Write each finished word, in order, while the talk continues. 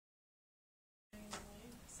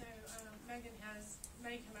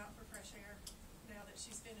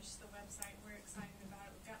she's finished the website. We're excited about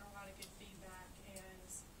it. We've gotten a lot of good feedback and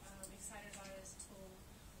excited about it as a tool.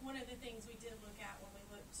 One of the things we did look at when we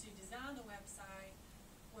looked to design the website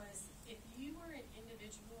was if you were an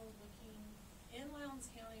individual looking in Lowndes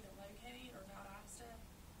County to locate or Valdosta,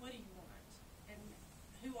 what do you want? And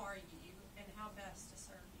who are you? And how best to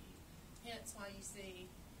serve you? Hence why you see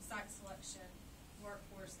site selection,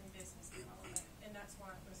 workforce, and business development. And that's why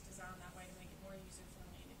it was designed that way, to make it more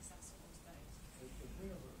user-friendly and accessible to those. Did we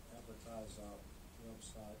ever advertise our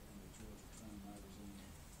website in the Georgia Trend magazine?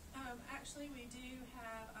 Actually, we do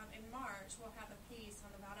have, in March, we'll have a piece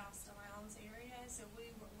on the Valdosta-Lowndes area. So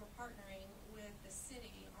we're partnering with the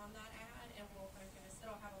city on that ad, and we'll focus.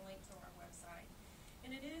 It'll have a link to our website.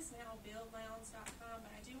 And it is now buildlowndes.com,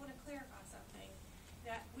 but I do want to clarify something,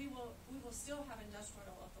 that we will still have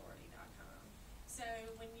industrialauthority.com. So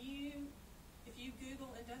if you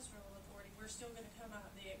Google industrial authority, we're still going to come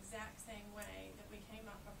up the exact same way that we came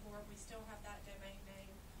up before. We still have that domain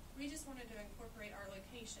name. We just wanted to incorporate our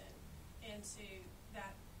location into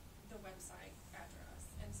the website address,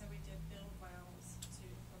 and so we did Build Lowndes to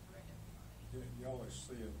incorporate everybody. You always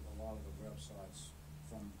see a lot of the websites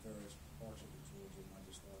from various parts of the Georgia, and I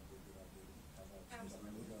just thought it'd be a good idea to have that. Absolutely.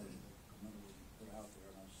 I mean, we got to put it out there,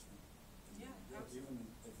 and I just think, even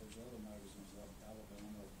if there's other magazines like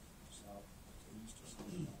Alabama, South, East, or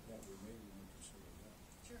something like that, we maybe want to consider that.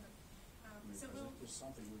 Sure. So it's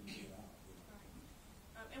something we can get out.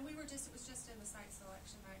 Right. And it was just in the Site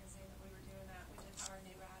Selection magazine that we were doing that. We did our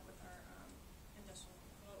new ad with our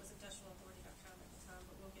it was industrialauthority.com at the time,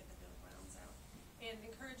 but we'll get the Build Lowndes out. And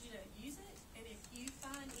encourage you to use it. And if you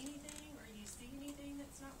find anything or you see anything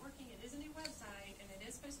that's not working, it is a new website, and it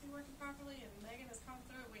is supposed to be working properly, and Meghan has come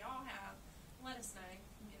through it. We all have. Let us know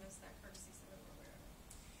and give us that courtesy so that we're aware of it.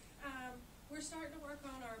 We're starting to work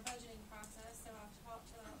on our budgeting process, so I've talked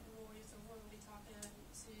to Roy, so Roy will be talking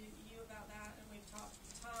to you about that, and we've talked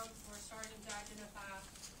to Tom. We're starting to identify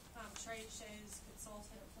trade shows,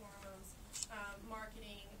 consultant forums,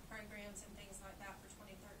 marketing programs, and things like that for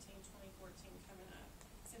 2013, 2014 coming up.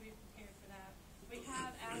 So be prepared for that. We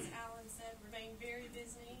have, as Allan said, remained very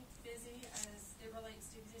busy as it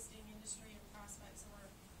relates to existing industry and prospects, and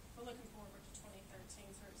we're looking forward to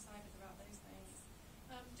 2013, so we're excited about those things.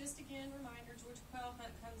 Just again, reminder, Georgia Quail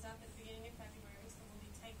Hunt comes up at the beginning of February, so we'll be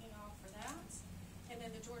taking off for that. And then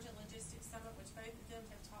the Georgia Logistics Summit, which both of them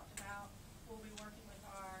have talked about, we'll be working with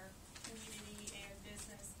our community and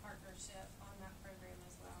business partnership on that program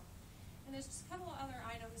as well. And there's just a couple of other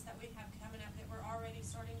items that we have coming up that we're already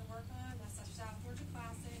starting to work on. That's our South Georgia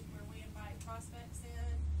Classic, where we invite prospects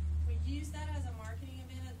in. We use that as a marketing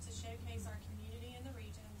event to showcase our community in the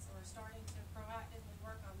region, so we're starting to proactively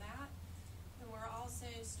work on that. And we're also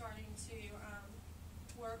starting to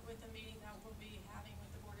work with the meeting that we'll be having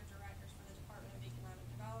with the Board of Directors for the Department of Economic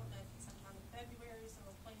Development sometime in February, so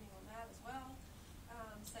we're planning on that as well.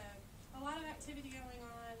 So a lot of activity